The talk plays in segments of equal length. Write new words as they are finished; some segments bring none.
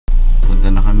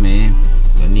Punta na kami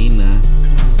Manila.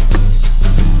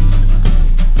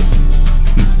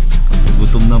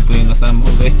 Gutom na po yung kasama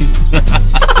ko guys.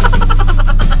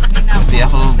 Pati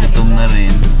ako gutom na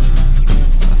rin.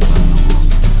 Tapos paano ko?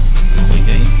 Okay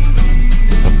guys,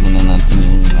 stop muna natin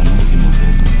yung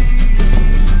sinubog.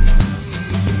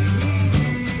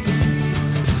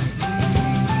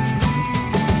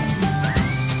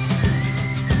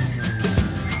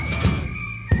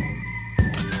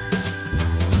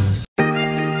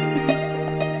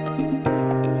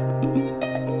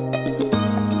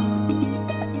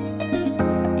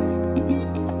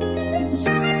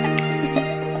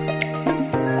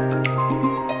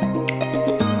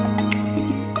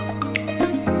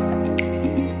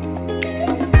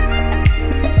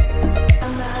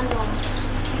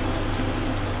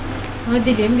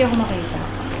 Madilim, hindi ako makita.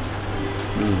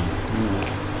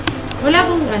 Wala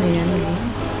akong ano yan.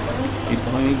 Dito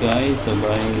kami guys, sa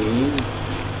bahay ni...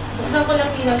 Buksan ko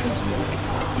lang ilaw si Gio.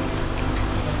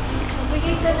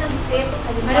 Bigay ka ng tip.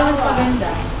 Ano mas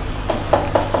maganda?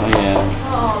 Ayan.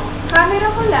 Oo. Camera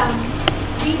ko lang.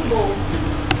 Vivo.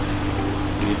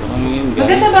 Dito kami yun guys.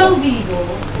 Maganda ba ang Vivo?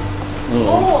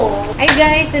 Oo. Ay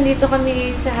guys, nandito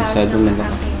kami sa house Masyado ng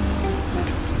na aking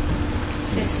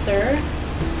sister.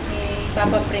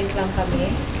 Papaprint lang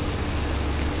kami.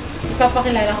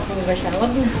 Ipapakilala ko kung ba siya.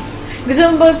 Wag na.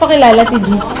 Gusto mo ba ipakilala,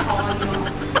 TG?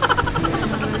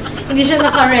 Hindi siya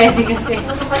naka-ready kasi.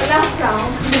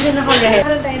 Hindi siya naka-ready.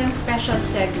 Meron tayo ng special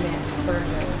segment for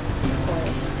her. Of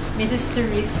course. Mrs.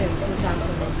 Teresa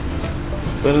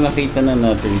 2008. Pero nakita na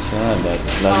natin siya.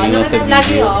 Lagi nasa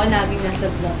video. Laging nasa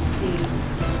vlog. Si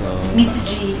Miss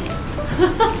G.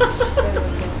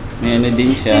 May ano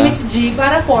din siya. Si Miss G,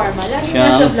 para formal.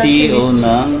 Siya ang CEO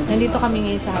ng... Nandito kami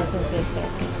ngayon sa house ng sister.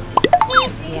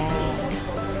 Ayan.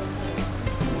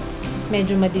 Mas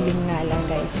medyo madilim nga lang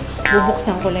guys.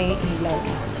 Bubuksan ko lang yung ilaw.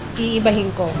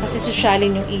 Iibahin ko. Kasi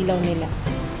sosyalin yung ilaw nila.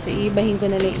 So, iibahin ko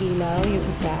na lang yung ilaw. Yung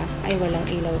isa ay walang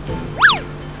ilaw dun.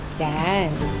 Yan.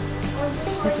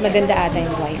 Mas maganda ata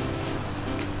yung white.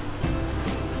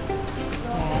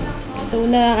 Yan. So,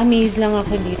 na-amaze lang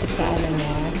ako dito sa ano niya.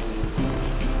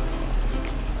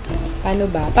 Paano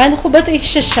ba? Paano ko ba ito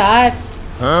i-shot?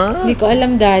 Hindi ko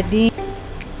alam, Daddy.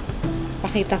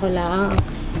 Pakita ko lang.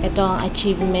 Ito ang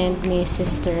achievement ni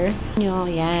sister.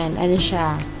 Yan. Ano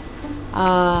siya?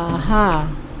 Ano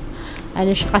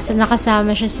siya? Kasi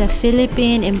nakasama siya sa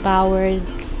Philippine Empowered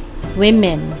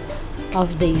Women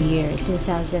of the Year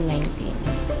 2019.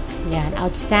 Yan.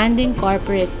 Outstanding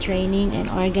Corporate Training and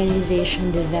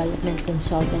Organization Development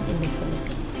Consultant in the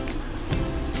Philippines.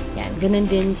 Yan. Ganun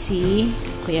din si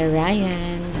Kuya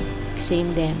Ryan.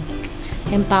 Same din.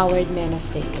 Empowered Men of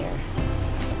the Year.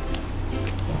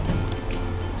 Yan.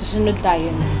 Susunod tayo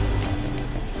na.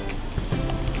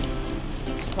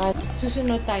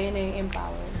 Susunod tayo na yung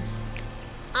empowered.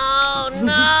 Oh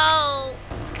no!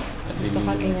 Ito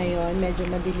kami ngayon. Medyo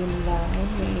madilim lang.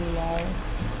 May ilaw.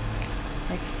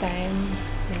 Next time,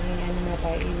 may ano na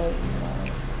tayo, ilaw-ilaw.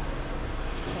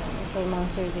 So, mga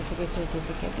certificate.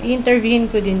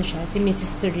 I-interviewin ko din siya, si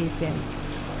Mrs. Teresa.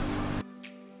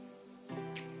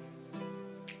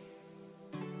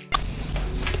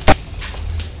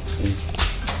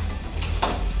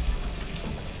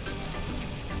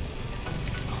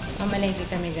 Mamalengke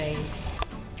kami, guys.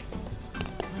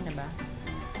 Ano ba?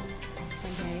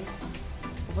 Okay, guys.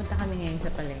 Pupunta kami ngayon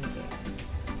sa palengke.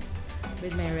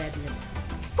 With my red lips.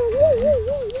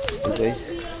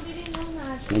 Guys,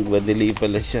 nagbadali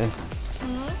pala siya.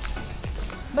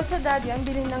 Basta daddy, ang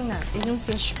bilhin lang natin yung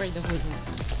fish for the whole week.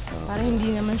 Para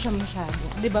hindi naman siya masyado.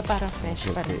 Di ba para fresh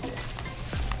pa rin.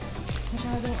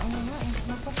 Masyadong ano nga eh.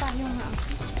 Magpapayo nga ako.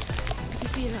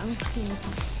 Sisira ang skin ko.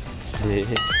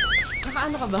 Yes.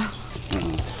 Nakaano ka ba?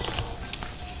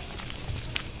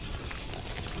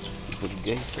 Good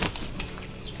guys.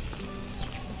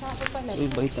 Basta ako pala. Uy,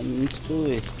 vitamins to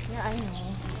eh. Yeah, I know.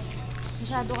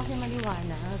 Masyado kasi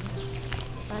maliwanag.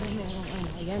 Para merong ano.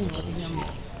 Ayan, o. Tignan mo.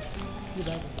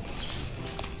 Diba?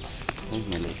 Ay,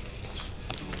 mali.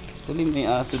 Actually, may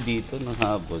aso dito ng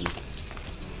habon.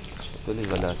 Actually,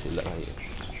 wala sila kayo.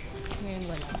 Ngayon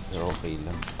wala. Pero okay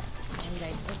lang. Ayan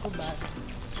guys, ako ba?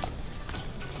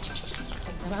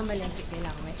 Pag namamalengke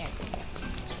kailangan may egg.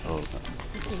 Oo.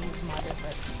 Kasi yung mother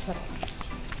bird. Sarap.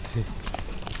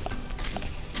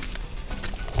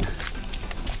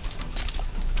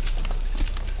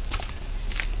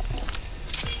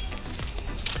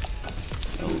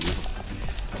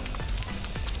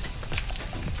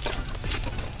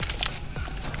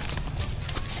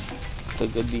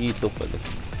 Taga dito pala.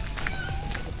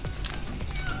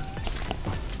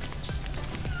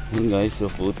 Yun guys, so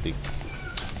putik.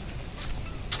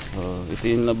 So, ito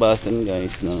yung labasan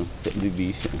guys ng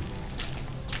subdivision.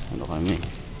 Ano kami?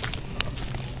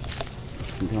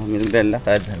 Hindi kami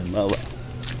naglalakad. Halimbawa,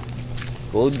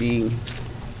 coding.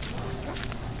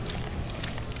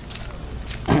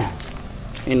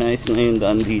 Inayos na yung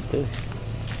daan dito.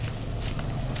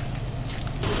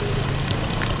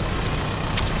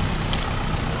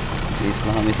 Dito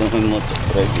na kami sa may motor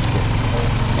tricycle.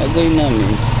 Gagawin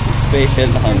namin. Special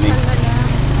na kami.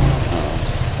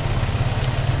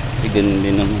 Kasi ganun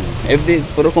din naman.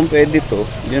 Pero kung pwede to,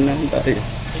 dyan na tayo.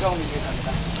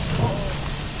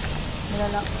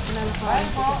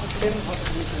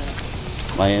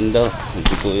 Mayan daw.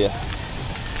 Hindi kuya.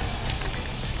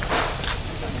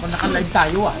 Kung naka-live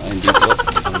tayo ah. Hindi po.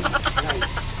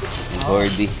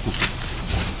 Gordy.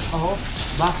 Oo.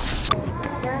 Ba?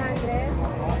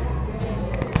 400.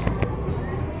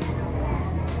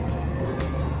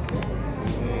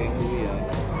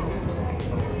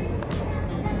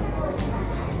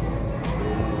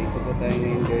 Dito po tayo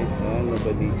ngayon guys sa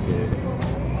Nabaliche.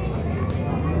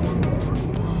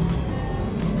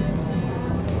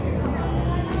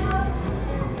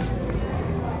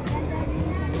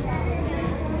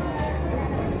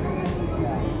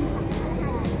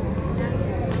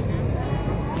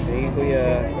 Sige kuya.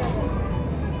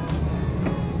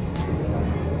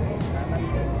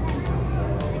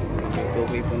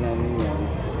 Okay po namin yan.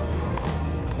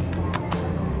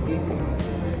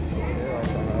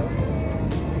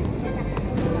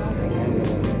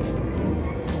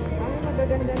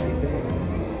 Magaganda na.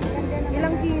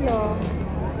 Ilang kilo?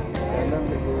 Alam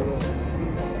siguro.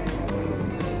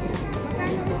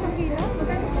 Magkano isang kilo?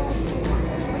 Magkano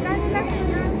last na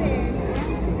natin?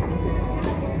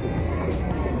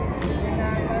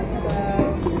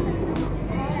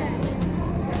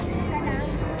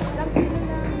 Ilang kilo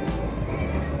lang?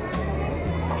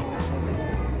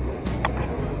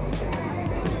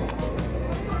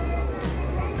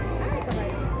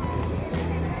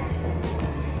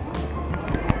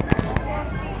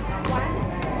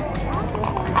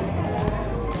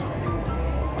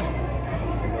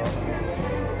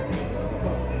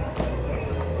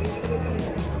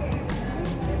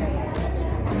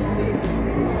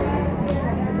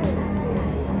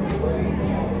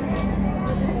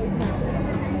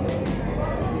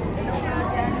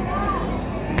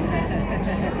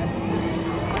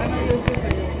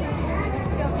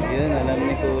 Yun, alam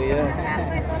ni kuya.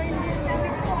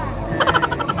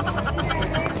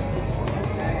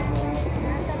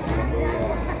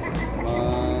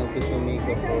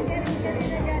 Kusumiko po.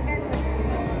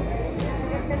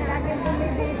 Lagi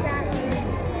bumibili sa akin.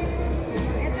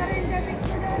 Ito rin damit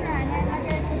ko doon ah.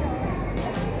 Nalagay ko doon.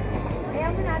 Kaya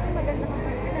mo natin maganda ka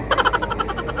pa.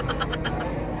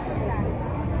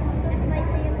 That's my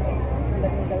sales ko.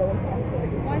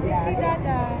 160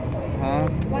 data. Ha?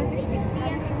 160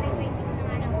 yan.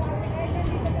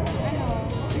 Ano?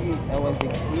 Sige,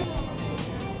 160.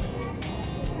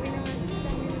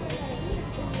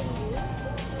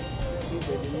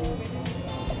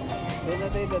 Doon na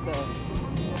tayo dadaan.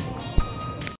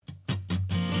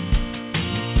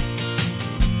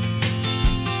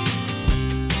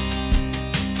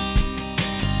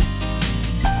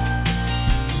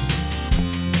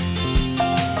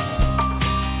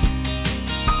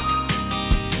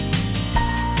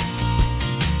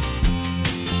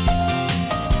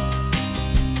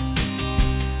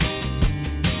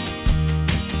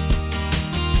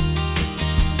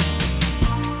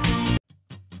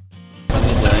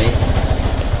 Kami guys.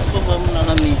 Baba muna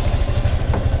kami.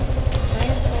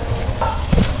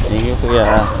 Thank you kuya.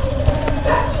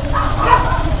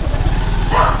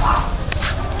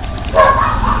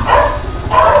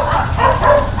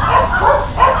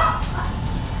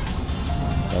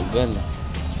 Tagal.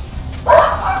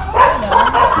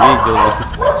 Medyo.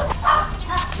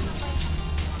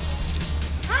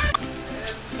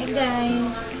 Hey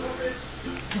guys!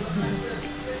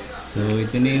 So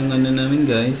ito na yung ano namin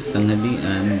guys,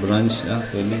 tanghalian, brunch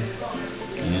actually.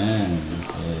 Ayan.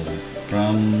 So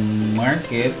from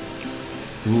market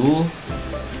to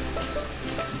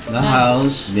the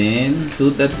house, then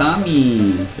to the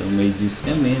tummy. So may juice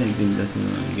kami, nagtinda si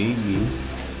mga baby,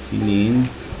 si Lyn,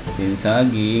 si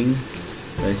saging,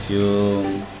 tapos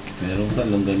yung meron pa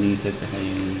longganisa tsaka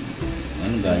yung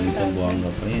ano galing sa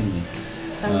Buanga pa yan eh.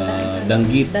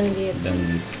 Danggit. Danggit.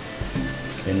 Danggit.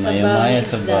 Then Sabaw, maya-maya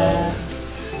isda. sabaw.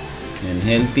 Yan,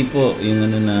 healthy po yung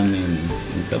ano namin.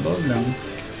 Yung sabaw lang.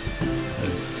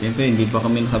 Tapos, syempre, hindi pa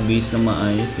kami nakabihis na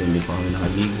maayos. Hindi pa kami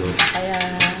nakaligo. Kaya,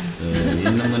 So,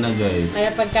 yun naman na guys.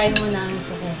 kaya pagkain mo na ang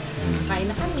kuko. Kain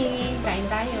na kami. Kain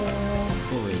tayo.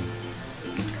 Ako eh.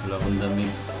 Wala akong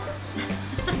damit.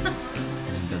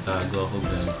 Yung nagtatago ako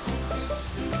guys.